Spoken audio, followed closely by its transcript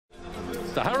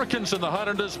The Hurricanes and the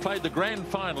Highlanders played the grand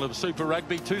final of Super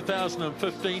Rugby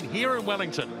 2015 here in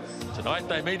Wellington. Tonight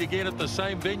they meet again at the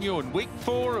same venue in week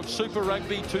 4 of Super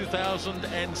Rugby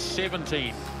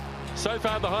 2017. So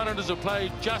far the Highlanders have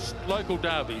played just local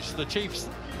derbies. The Chiefs,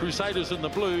 Crusaders and the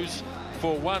Blues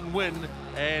for 1 win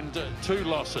and 2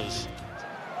 losses.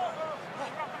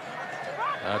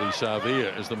 Ardie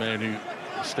Savea is the man who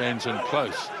stands in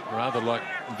close, rather like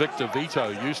Victor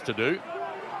Vito used to do.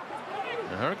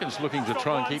 The Hurricanes looking to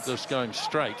try and keep this going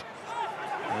straight.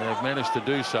 They've managed to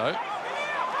do so.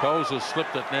 Coles has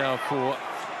slipped it now for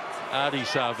Ardie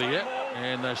Savea,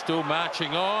 and they're still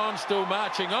marching on,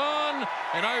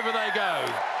 and over they go.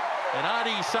 And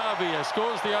Ardie Savea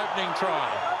scores the opening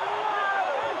try.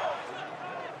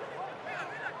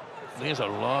 There's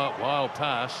a wild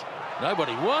pass.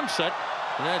 Nobody wants it,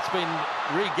 and that's been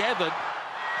regathered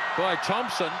by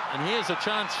Thompson, and here's a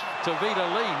chance to Vita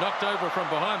Lee, knocked over from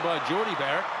behind by Geordie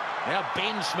Barrett. Now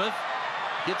Ben Smith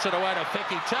gets it away to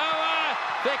Fekitoa.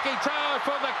 Fekitoa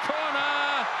for the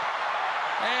corner,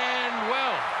 and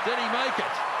well, did he make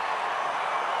it?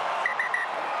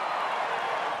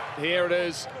 Here it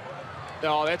is.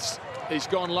 Oh, he's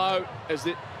gone low as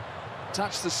it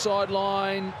touched the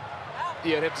sideline.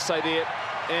 Yeah, I'd have to say there,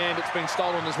 and it's been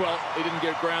stolen as well. He didn't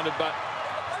get it grounded, but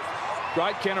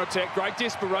great counter-attack, great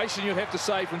desperation, you'd have to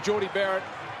say, from Geordie Barrett.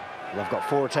 They've got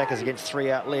 4 attackers against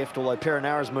 3 out left, although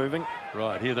Perenara's moving.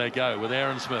 Right, here they go with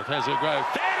Aaron Smith. Has a go.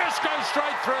 Faddis goes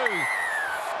straight through.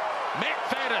 Matt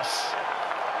Faddis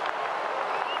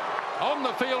on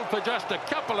the field for just a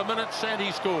couple of minutes, and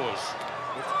he scores.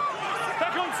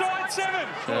 Back on side 7.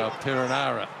 Now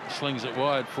Perenara slings it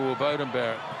wide for Beauden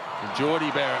Barrett. And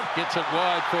Geordie Barrett gets it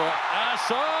wide for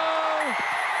Arso.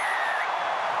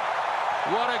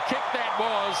 What a kick that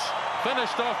was.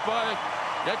 Finished off by,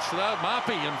 that's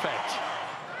Mapi, in fact.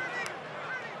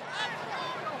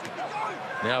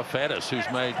 Now Faddis, who's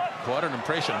made quite an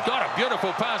impression. Got a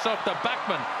beautiful pass off to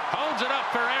Buckman. Holds it up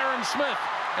for Aaron Smith.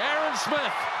 Aaron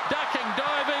Smith ducking,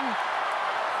 diving.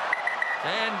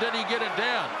 And did he get it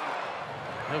down?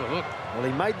 Have a look. Well,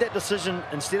 he made that decision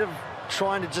instead of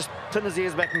trying to just pin his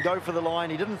ears back and go for the line.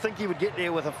 He didn't think he would get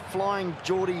there with a flying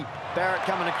Geordie Barrett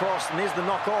coming across, and there's the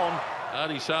knock on.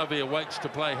 Ardie Savea waits to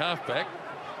play halfback,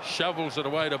 shovels it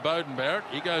away to Beauden Barrett.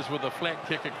 He goes with a flat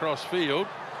kick across field,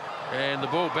 and the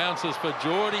ball bounces for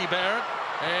Geordie Barrett,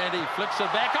 and he flicks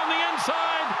it back on the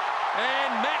inside,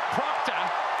 and Matt Proctor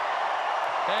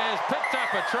has picked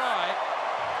up a try.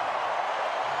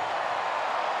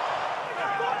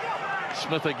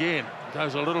 Smith again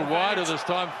goes a little wider this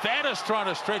time. Faddis trying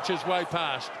to stretch his way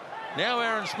past. Now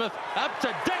Aaron Smith up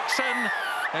to Dixon,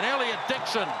 and Elliot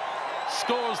Dixon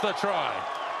scores the try.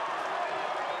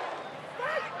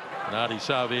 And Ardie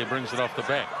Savea brings it off the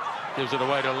back. Gives it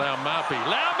away to Laumapi.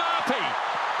 Laumapi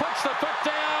puts the foot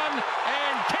down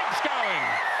and keeps going.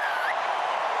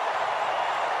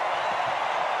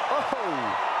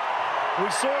 Oh! We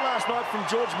saw last night from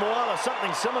George Moala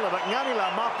something similar, but Ngani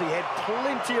Laumapi had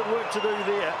plenty of work to do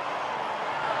there.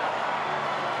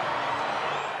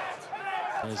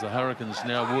 As the Hurricanes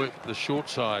now work the short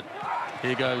side.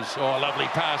 Here goes, oh, a lovely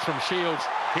pass from Shields.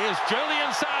 Here's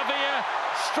Julian Savea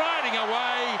striding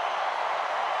away,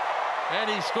 and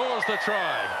he scores the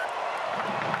try.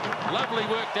 Lovely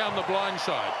work down the blind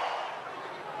side.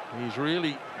 He's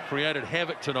really created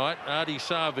havoc tonight. Ardie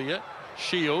Savea,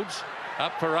 Shields,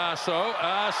 up for Arso.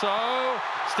 Arso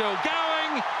still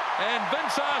going, and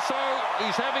Vince Arso,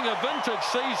 he's having a vintage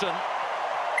season,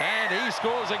 and he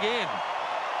scores again.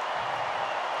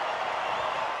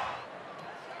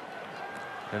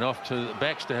 And off to the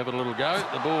backs to have a little go.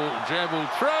 The ball jabbled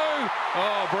through.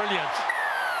 Oh, brilliant.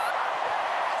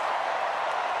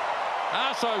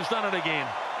 Arso's done it again.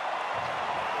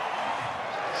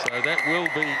 So that will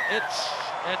be it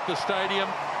at the stadium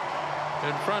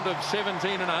in front of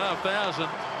 17,500.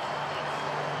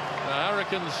 The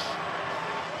Hurricanes,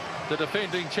 the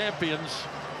defending champions,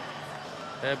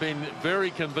 have been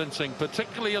very convincing,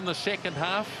 particularly in the second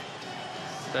half.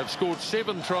 They've scored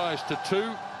 7 tries to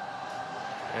 2.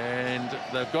 And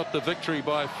they've got the victory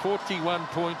by 41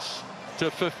 points to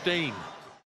 15.